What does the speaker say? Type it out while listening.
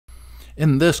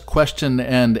In this question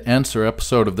and answer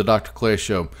episode of the Dr. Clay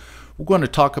Show, we're going to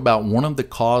talk about one of the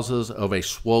causes of a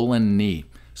swollen knee,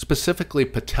 specifically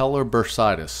patellar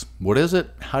bursitis. What is it?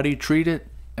 How do you treat it?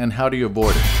 And how do you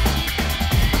avoid it?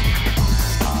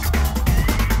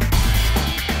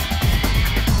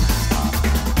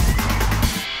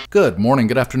 Good morning,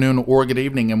 good afternoon, or good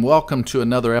evening, and welcome to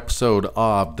another episode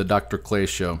of the Dr. Clay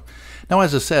Show. Now,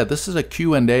 as I said, this is a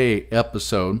Q&A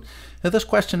episode. Now, this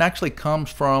question actually comes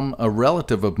from a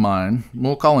relative of mine.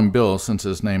 We'll call him Bill since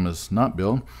his name is not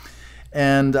Bill.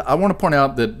 And I want to point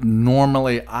out that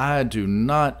normally I do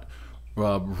not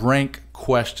rank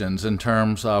questions in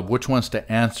terms of which ones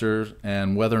to answer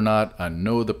and whether or not I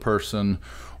know the person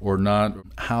or not.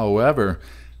 However,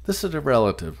 this is a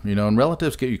relative, and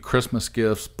relatives get you Christmas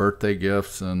gifts, birthday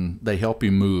gifts, and they help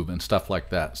you move and stuff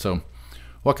like that. So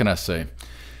what can I say?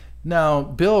 Now,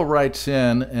 Bill writes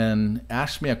in and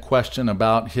asks me a question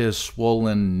about his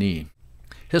swollen knee.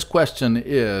 His question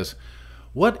is,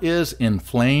 what is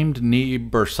inflamed knee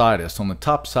bursitis on the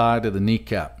top side of the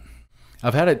kneecap?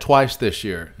 I've had it twice this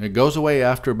year. It goes away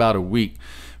after about a week.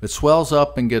 It swells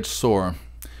up and gets sore.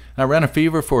 I ran a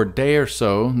fever for a day or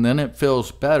so, and then it feels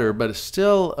better, but it's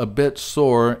still a bit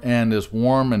sore and is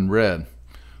warm and red.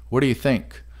 What do you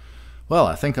think? Well,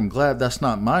 I think I'm glad that's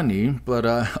not my knee, but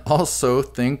I also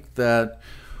think that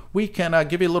we can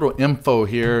give you a little info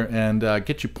here and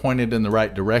get you pointed in the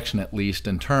right direction, at least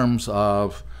in terms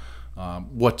of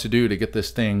what to do to get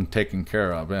this thing taken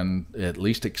care of, and at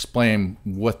least explain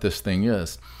what this thing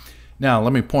is. Now,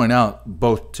 let me point out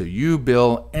both to you,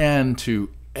 Bill, and to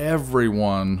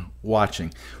everyone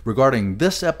watching, regarding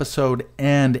this episode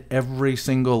and every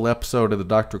single episode of the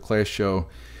Dr. Clay Show,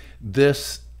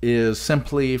 this is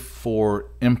simply for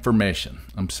information.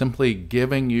 I'm simply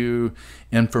giving you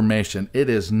information. It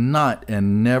is not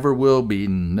and never will be,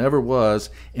 never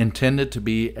was intended to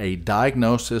be a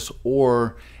diagnosis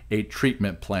or a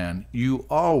treatment plan. You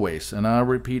always, and I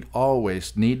repeat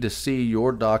always, need to see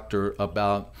your doctor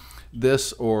about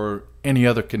this or any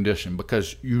other condition,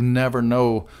 because you never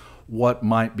know what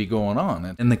might be going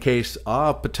on. In the case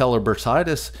of patellar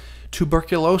bursitis,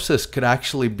 tuberculosis could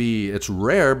actually be, it's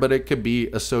rare, but it could be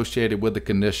associated with the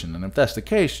condition. And if that's the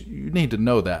case, you need to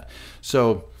know that.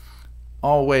 So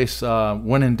always,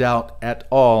 when in doubt at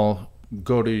all,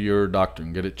 go to your doctor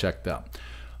and get it checked out.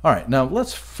 All right, now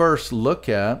let's first look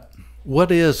at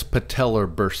what is patellar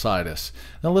bursitis.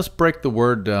 Now let's break the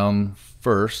word down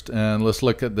first, and let's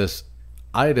look at this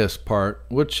itis part,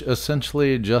 which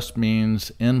essentially just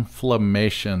means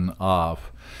inflammation of.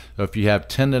 So if you have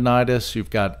tendonitis, you've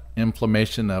got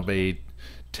inflammation of a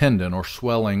tendon or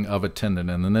swelling of a tendon.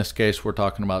 And in this case, we're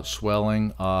talking about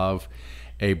swelling of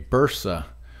a bursa,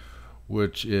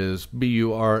 which is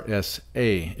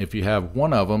B-U-R-S-A. If you have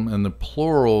one of them, in the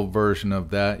plural version of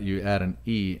that, you add an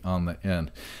E on the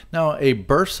end. Now, a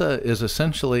bursa is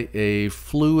essentially a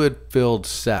fluid-filled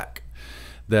sac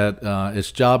that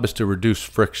its job is to reduce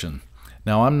friction.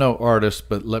 Now, I'm no artist,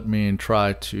 but let me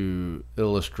try to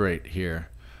illustrate here.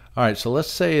 All right, so let's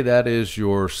say that is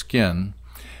your skin.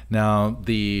 Now,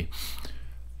 there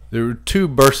are two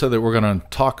bursa that we're going to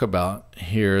talk about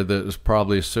here that is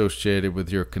probably associated with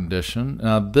your condition.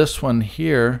 Now, this one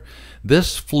here,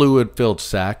 this fluid-filled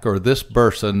sac, or this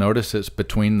bursa, notice it's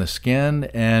between the skin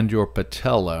and your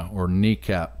patella, or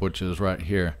kneecap, which is right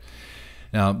here.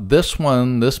 Now, this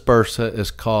one, this bursa,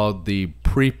 is called the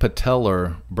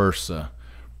prepatellar bursa.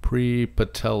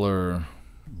 Prepatellar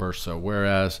bursa,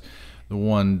 whereas the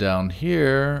one down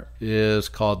here is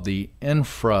called the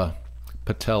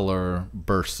infrapatellar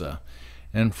bursa.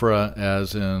 Infra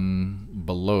as in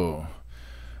below.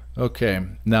 Okay,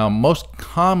 now most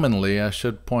commonly, I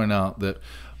should point out that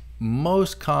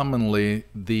most commonly,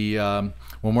 when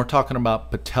we're talking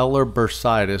about patellar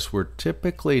bursitis, we're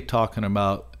typically talking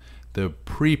about the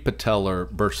prepatellar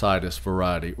bursitis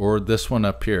variety, or this one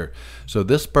up here. So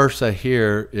this bursa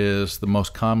here is the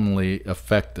most commonly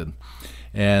affected.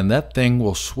 And that thing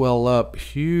will swell up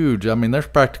huge. I mean, there's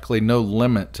practically no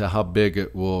limit to how big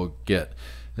it will get.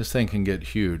 This thing can get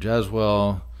huge, as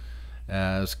well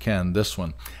as can this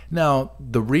one. Now,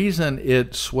 the reason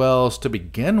it swells to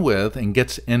begin with and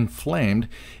gets inflamed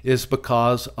is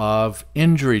because of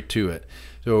injury to it.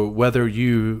 So whether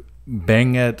you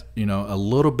bang it, a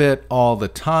little bit all the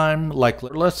time, like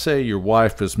let's say your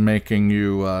wife is making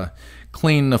you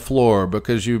clean the floor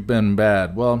because you've been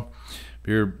bad. Well, if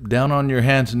you're down on your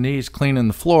hands and knees cleaning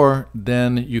the floor,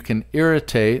 then you can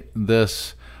irritate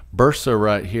this bursa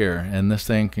right here, and this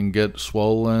thing can get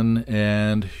swollen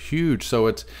and huge. So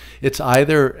it's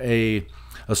either a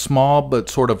a small but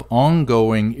sort of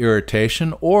ongoing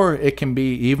irritation, or it can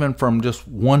be even from just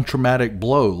one traumatic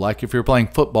blow, like if you're playing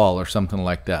football or something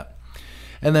like that.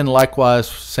 And then likewise,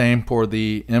 same for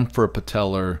the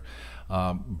infrapatellar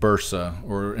bursa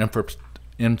or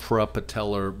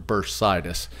infrapatellar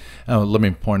bursitis. Let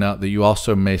me point out that you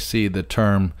also may see the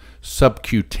term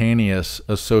subcutaneous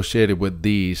associated with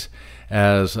these,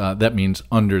 as that means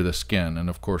under the skin, and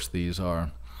of course these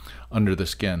are under the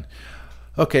skin.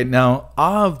 Okay, now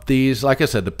of these, like I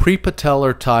said, the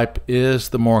prepatellar type is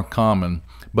the more common,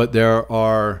 but there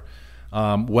are,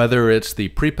 whether it's the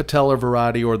prepatellar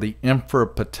variety or the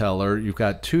infrapatellar, you've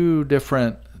got two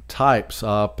different types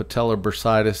of patellar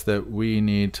bursitis that we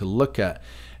need to look at.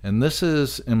 And this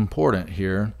is important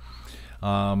here.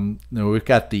 We've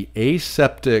got the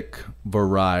aseptic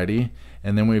variety,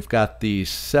 and then we've got the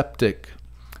septic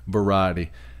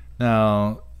variety.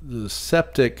 Now, the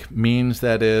septic means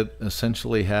that it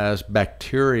essentially has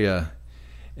bacteria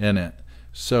in it,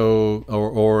 so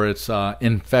or it's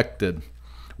infected,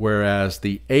 whereas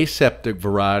the aseptic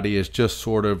variety is just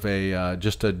sort of a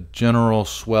just a general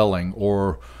swelling,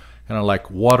 or kind of like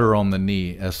water on the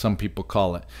knee, as some people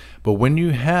call it. But when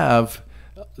you have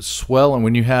swelling,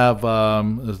 when you have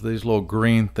these little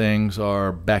green things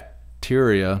are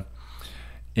bacteria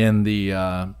in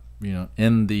the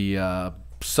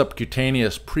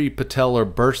subcutaneous prepatellar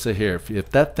bursa here. If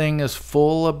that thing is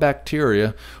full of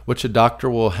bacteria, which a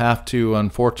doctor will have to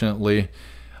unfortunately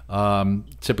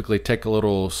typically take a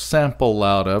little sample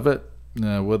out of it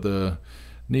with a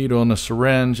needle and a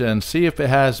syringe and see if it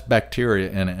has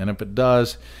bacteria in it, and if it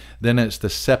does, then it's the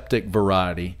septic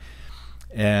variety,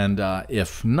 and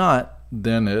if not,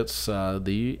 then it's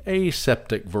the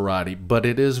aseptic variety. But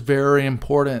it is very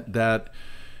important that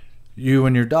you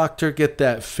and your doctor get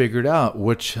that figured out,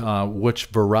 which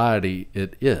variety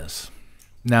it is.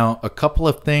 Now, a couple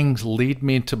of things lead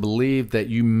me to believe that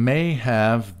you may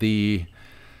have the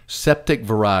septic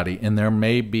variety, and there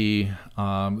may be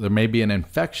an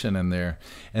infection in there,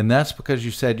 and that's because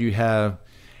you said you have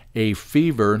a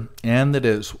fever and that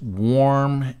it's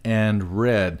warm and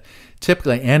red,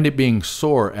 typically, and it being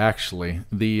sore. Actually,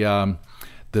 the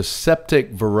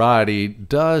septic variety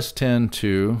does tend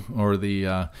to, or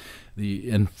the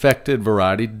infected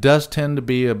variety does tend to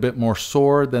be a bit more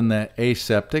sore than the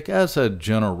aseptic as a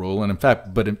general rule. And in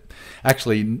fact,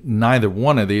 actually neither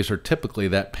one of these are typically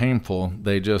that painful.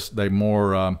 They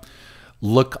more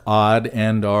look odd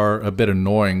and are a bit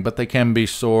annoying, but they can be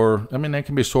sore. I mean, they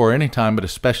can be sore anytime, but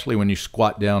especially when you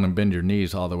squat down and bend your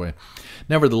knees all the way.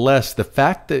 Nevertheless, the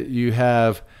fact that you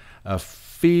have a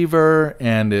fever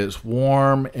and it's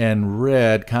warm and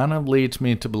red kind of leads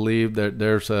me to believe that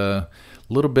there's a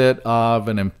little bit of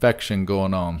an infection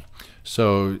going on.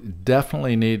 So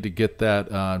definitely need to get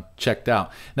that checked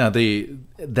out. Now,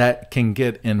 that can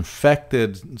get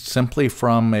infected simply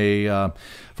from a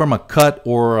cut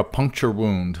or a puncture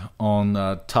wound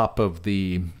on top of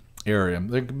the area.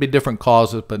 There could be different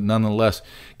causes, but nonetheless,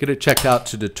 get it checked out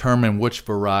to determine which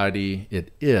variety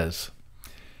it is.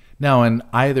 Now, in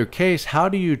either case, how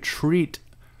do you treat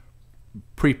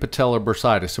prepatellar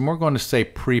bursitis? And we're going to say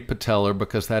prepatellar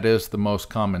because that is the most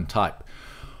common type.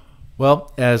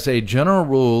 Well, as a general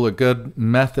rule, a good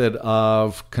method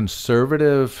of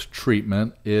conservative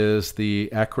treatment is the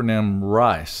acronym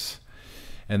RICE,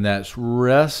 and that's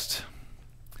rest,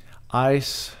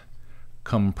 ice,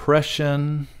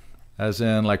 compression, as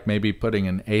in like maybe putting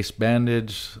an ACE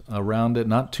bandage around it,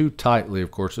 not too tightly,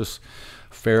 of course, just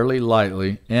fairly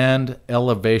lightly, and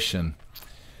elevation.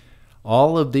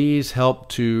 All of these help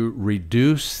to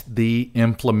reduce the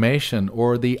inflammation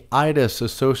or the itis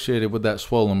associated with that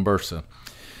swollen bursa.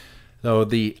 So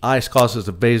the ice causes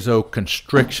a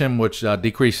vasoconstriction, which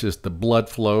decreases the blood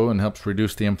flow and helps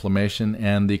reduce the inflammation,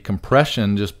 and the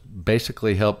compression just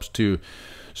basically helps to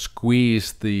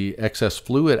squeeze the excess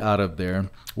fluid out of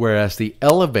there, whereas the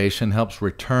elevation helps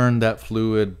return that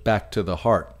fluid back to the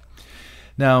heart.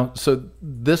 Now, so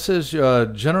this is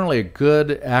generally a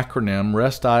good acronym: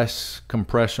 rest, ice,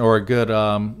 compression, or a good,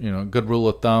 good rule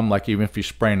of thumb. Like even if you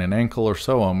sprain an ankle or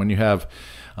so on, when you have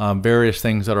various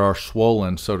things that are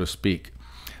swollen, so to speak,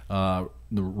 the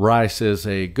RICE is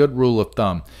a good rule of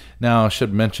thumb. Now, I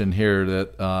should mention here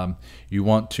that you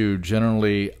want to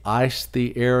generally ice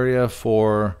the area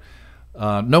for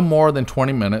no more than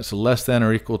 20 minutes, less than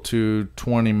or equal to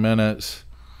 20 minutes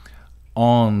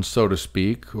on, so to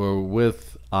speak, or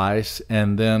with ice,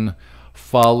 and then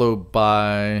followed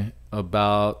by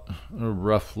about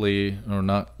roughly, or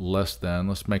not less than,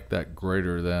 let's make that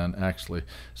greater than actually,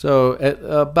 so at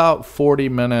about 40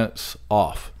 minutes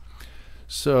off.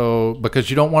 So because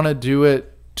you don't want to do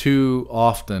it too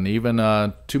often. Even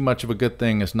too much of a good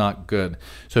thing is not good.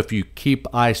 So if you keep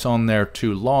ice on there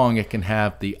too long, it can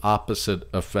have the opposite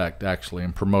effect actually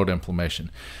and promote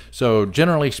inflammation. So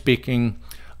generally speaking,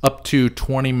 up to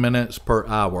 20 minutes per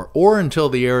hour, or until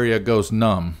the area goes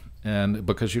numb, and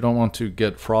because you don't want to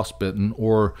get frostbitten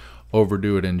or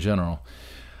overdo it in general.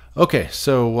 Okay,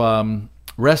 so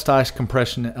rest ice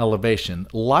compression elevation.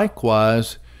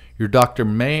 Likewise, your doctor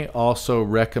may also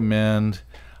recommend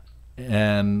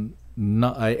a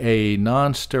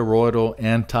non-steroidal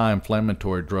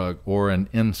anti-inflammatory drug, or an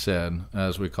NSAID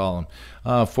as we call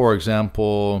them. For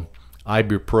example,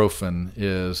 ibuprofen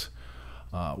is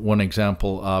one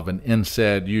example of an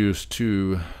NSAID used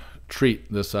to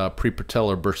treat this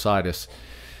pre-patellar bursitis.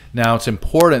 Now, it's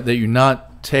important that you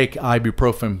not take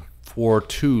ibuprofen for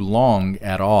too long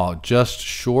at all, just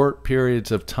short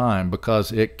periods of time,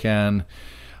 because it can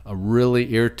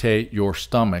really irritate your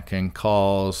stomach and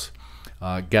cause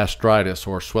gastritis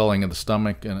or swelling of the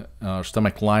stomach and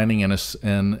stomach lining,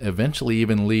 and eventually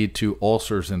even lead to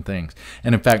ulcers and things.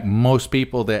 And in fact, most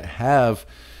people that have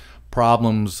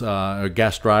problems,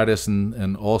 gastritis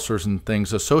and ulcers and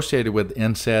things associated with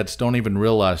NSAIDs don't even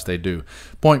realize they do.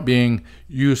 Point being,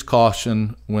 use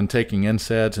caution when taking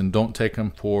NSAIDs and don't take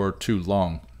them for too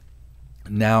long.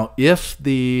 Now, if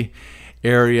the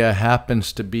area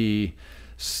happens to be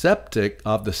septic,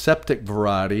 of the septic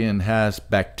variety, and has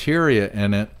bacteria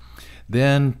in it,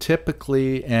 then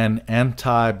typically an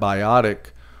antibiotic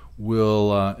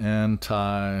will I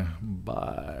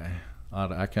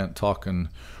can't talk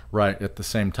right at the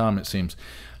same time, it seems.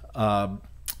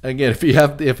 Again, if you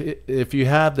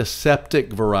have the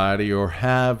septic variety or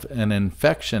have an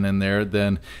infection in there,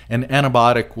 then an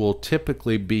antibiotic will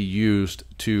typically be used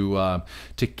to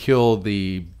kill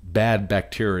the bad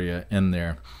bacteria in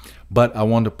there. But I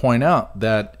want to point out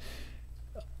that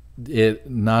it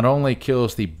not only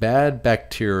kills the bad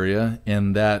bacteria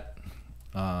in that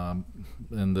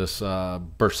in this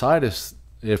bursitis,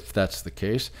 if that's the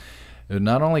case, it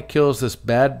not only kills this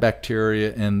bad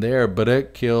bacteria in there, but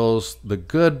it kills the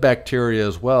good bacteria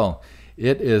as well.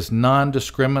 It is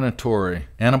non-discriminatory.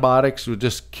 Antibiotics will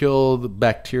just kill the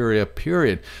bacteria,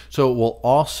 period. So it will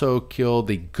also kill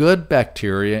the good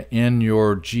bacteria in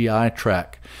your GI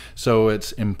tract. So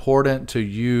it's important to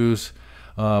use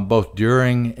both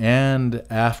during and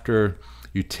after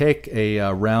you take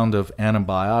a round of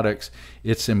antibiotics.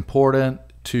 It's important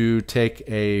to take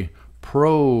a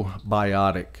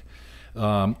probiotic,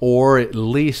 or at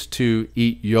least to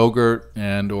eat yogurt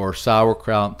and or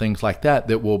sauerkraut, things like that,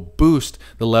 that will boost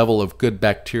the level of good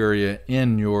bacteria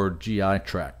in your GI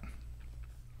tract.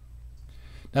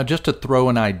 Now, just to throw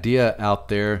an idea out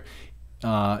there,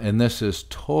 and this is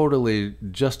totally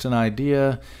just an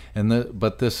idea,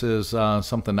 but this is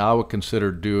something I would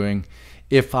consider doing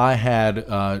if I had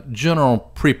general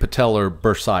pre-patellar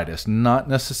bursitis, not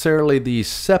necessarily the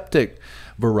septic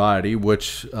variety,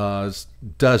 which does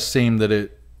seem that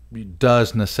it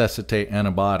does necessitate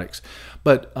antibiotics.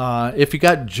 But if you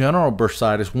got general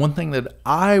bursitis, one thing that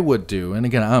I would do, and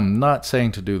again, I'm not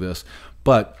saying to do this,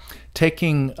 but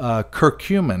taking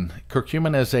curcumin.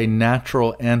 Curcumin is a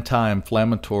natural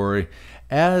anti-inflammatory,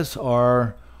 as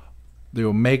are the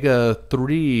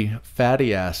omega-3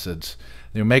 fatty acids.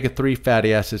 The omega-3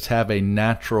 fatty acids have a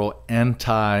natural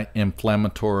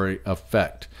anti-inflammatory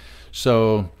effect.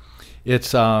 So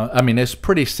it's, it's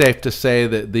pretty safe to say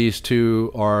that these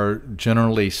two are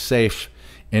generally safe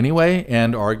anyway,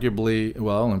 and arguably,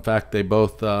 well, in fact, they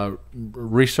both,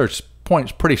 research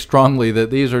points pretty strongly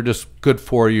that these are just good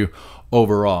for you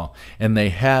overall. And they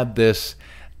have this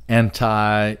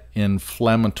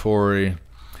anti-inflammatory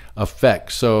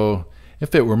effect. So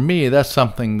if it were me, that's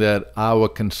something that I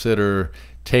would consider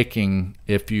taking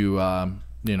if you,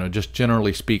 just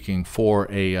generally speaking,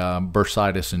 for a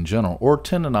bursitis in general, or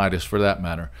tendonitis for that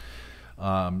matter.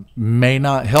 May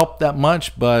not help that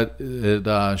much, but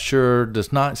it sure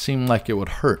does not seem like it would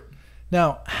hurt.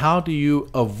 Now, how do you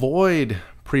avoid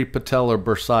pre-patellar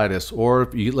bursitis, or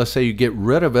if you, let's say you get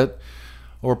rid of it,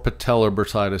 or patellar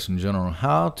bursitis in general?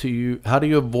 How do you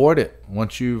avoid it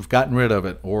once you've gotten rid of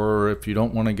it, or if you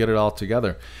don't want to get it all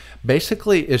together?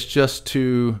 Basically, it's just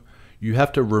you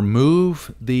have to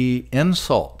remove the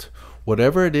insult,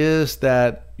 whatever it is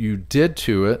that you did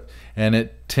to it, and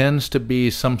it tends to be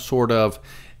some sort of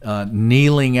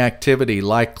kneeling activity,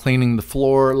 like cleaning the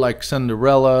floor like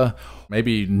Cinderella,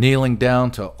 maybe kneeling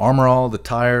down to armor all the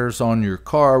tires on your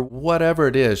car. Whatever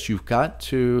it is, you've got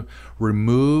to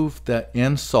remove the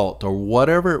insult, or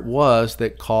whatever it was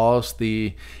that caused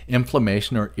the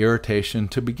inflammation or irritation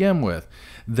to begin with.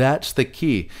 That's the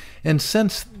key. And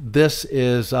since this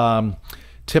is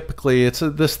typically it's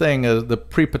this thing, the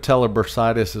pre-patellar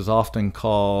bursitis is often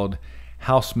called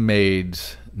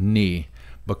housemaid's knee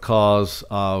because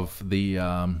of the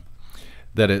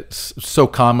that it's so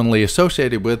commonly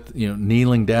associated with, you know,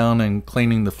 kneeling down and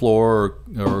cleaning the floor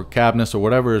or cabinets or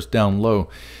whatever is down low.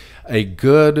 A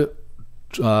good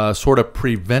sort of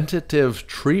preventative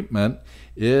treatment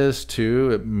is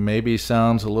to, it maybe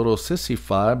sounds a little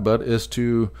sissified, but is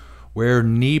to wear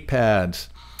knee pads.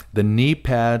 The knee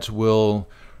pads will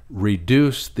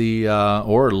reduce the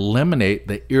or eliminate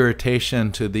the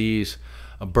irritation to these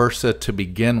bursa to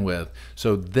begin with.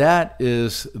 So that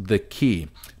is the key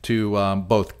to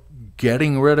both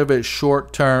getting rid of it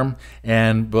short term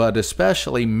but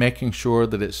especially making sure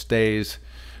that it stays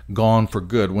gone for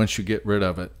good once you get rid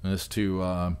of it, is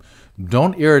to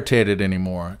don't irritate it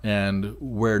anymore, and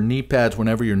wear knee pads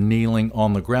whenever you're kneeling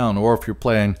on the ground, or if you're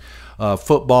playing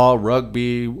football,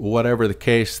 rugby, whatever the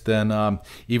case, then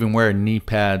even wear knee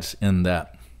pads in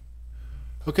that.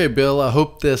 Okay, Bill, I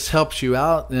hope this helps you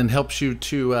out and helps you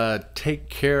to take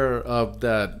care of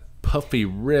that puffy,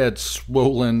 red,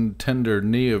 swollen, tender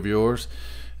knee of yours.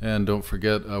 And don't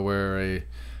forget, I wear a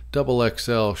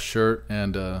XXL shirt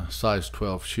and a size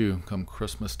 12 shoe come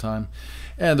Christmas time.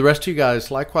 And the rest of you guys,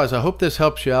 likewise, I hope this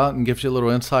helps you out and gives you a little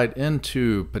insight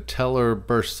into patellar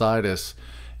bursitis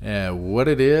and what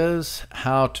it is,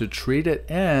 how to treat it,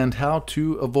 and how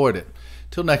to avoid it.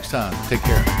 Till next time, take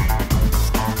care.